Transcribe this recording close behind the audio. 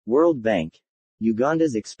World Bank.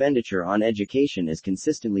 Uganda's expenditure on education is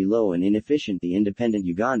consistently low and inefficient. The Independent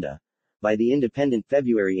Uganda. By The Independent,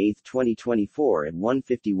 February 8, 2024 at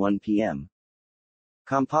 1:51 p.m.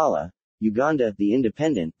 Kampala, Uganda. The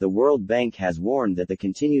Independent. The World Bank has warned that the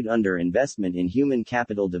continued underinvestment in human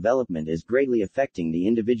capital development is greatly affecting the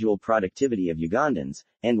individual productivity of Ugandans,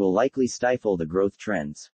 and will likely stifle the growth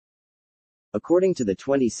trends. According to the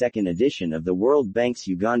 22nd edition of the World Bank's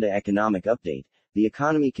Uganda Economic Update, the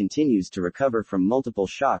economy continues to recover from multiple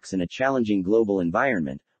shocks in a challenging global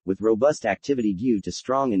environment, with robust activity due to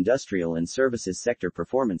strong industrial and services sector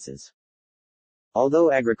performances.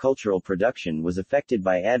 Although agricultural production was affected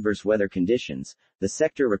by adverse weather conditions, the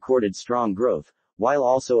sector recorded strong growth, while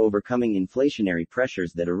also overcoming inflationary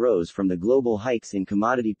pressures that arose from the global hikes in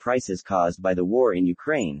commodity prices caused by the war in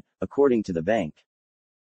Ukraine, according to the bank.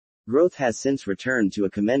 Growth has since returned to a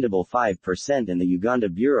commendable 5%, and the Uganda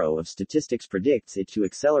Bureau of Statistics predicts it to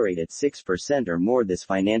accelerate at 6% or more this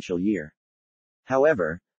financial year.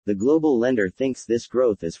 However, the global lender thinks this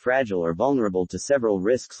growth is fragile or vulnerable to several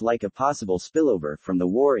risks, like a possible spillover from the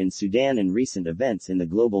war in Sudan and recent events in the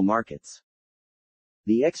global markets.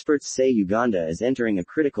 The experts say Uganda is entering a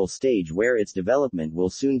critical stage where its development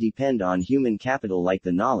will soon depend on human capital like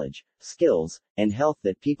the knowledge, skills, and health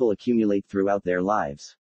that people accumulate throughout their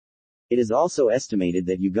lives. It is also estimated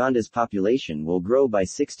that Uganda's population will grow by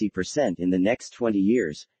 60% in the next 20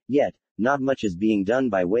 years, yet, not much is being done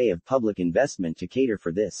by way of public investment to cater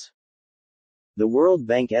for this. The World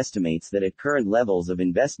Bank estimates that at current levels of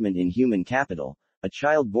investment in human capital, a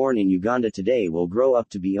child born in Uganda today will grow up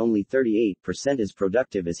to be only 38% as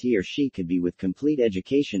productive as he or she could be with complete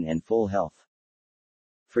education and full health.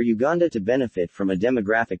 For Uganda to benefit from a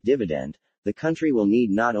demographic dividend, the country will need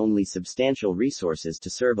not only substantial resources to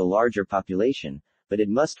serve a larger population, but it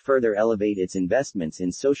must further elevate its investments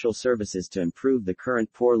in social services to improve the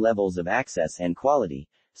current poor levels of access and quality,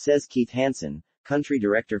 says Keith Hansen, country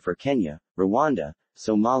director for Kenya, Rwanda,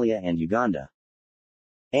 Somalia and Uganda.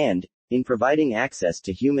 And, in providing access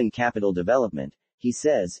to human capital development, he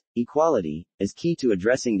says, equality is key to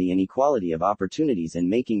addressing the inequality of opportunities and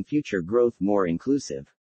making future growth more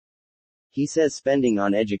inclusive. He says spending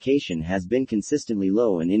on education has been consistently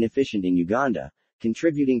low and inefficient in Uganda,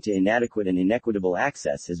 contributing to inadequate and inequitable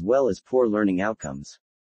access as well as poor learning outcomes.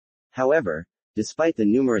 However, despite the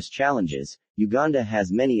numerous challenges, Uganda has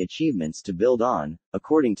many achievements to build on,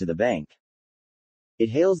 according to the bank.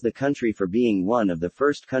 It hails the country for being one of the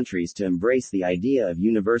first countries to embrace the idea of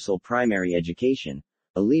universal primary education,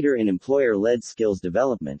 a leader in employer-led skills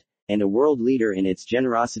development, and a world leader in its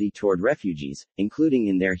generosity toward refugees, including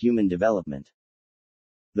in their human development.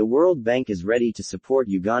 The World Bank is ready to support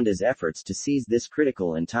Uganda's efforts to seize this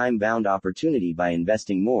critical and time-bound opportunity by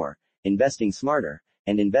investing more, investing smarter,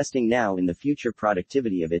 and investing now in the future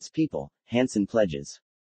productivity of its people, Hansen pledges.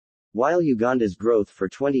 While Uganda's growth for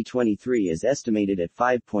 2023 is estimated at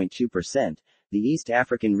 5.2%, the East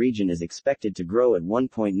African region is expected to grow at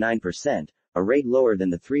 1.9%, a rate lower than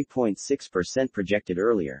the 3.6% projected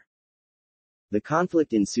earlier. The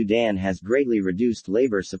conflict in Sudan has greatly reduced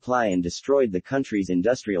labor supply and destroyed the country's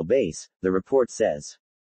industrial base, the report says.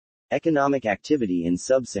 Economic activity in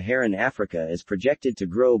sub-Saharan Africa is projected to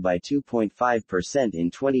grow by 2.5% in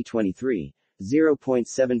 2023,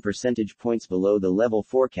 0.7 percentage points below the level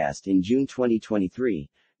forecast in June 2023,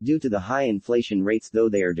 due to the high inflation rates, though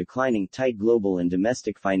they are declining. Tight global and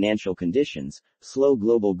domestic financial conditions, slow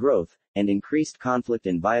global growth, and increased conflict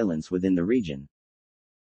and violence within the region.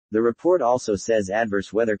 The report also says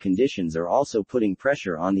adverse weather conditions are also putting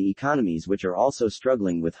pressure on the economies, which are also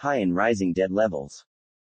struggling with high and rising debt levels.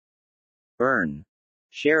 Earn.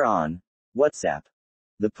 Share on WhatsApp.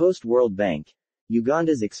 The Post-World Bank.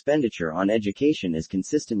 Uganda's expenditure on education is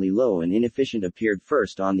consistently low and inefficient appeared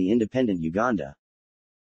first on The Independent Uganda.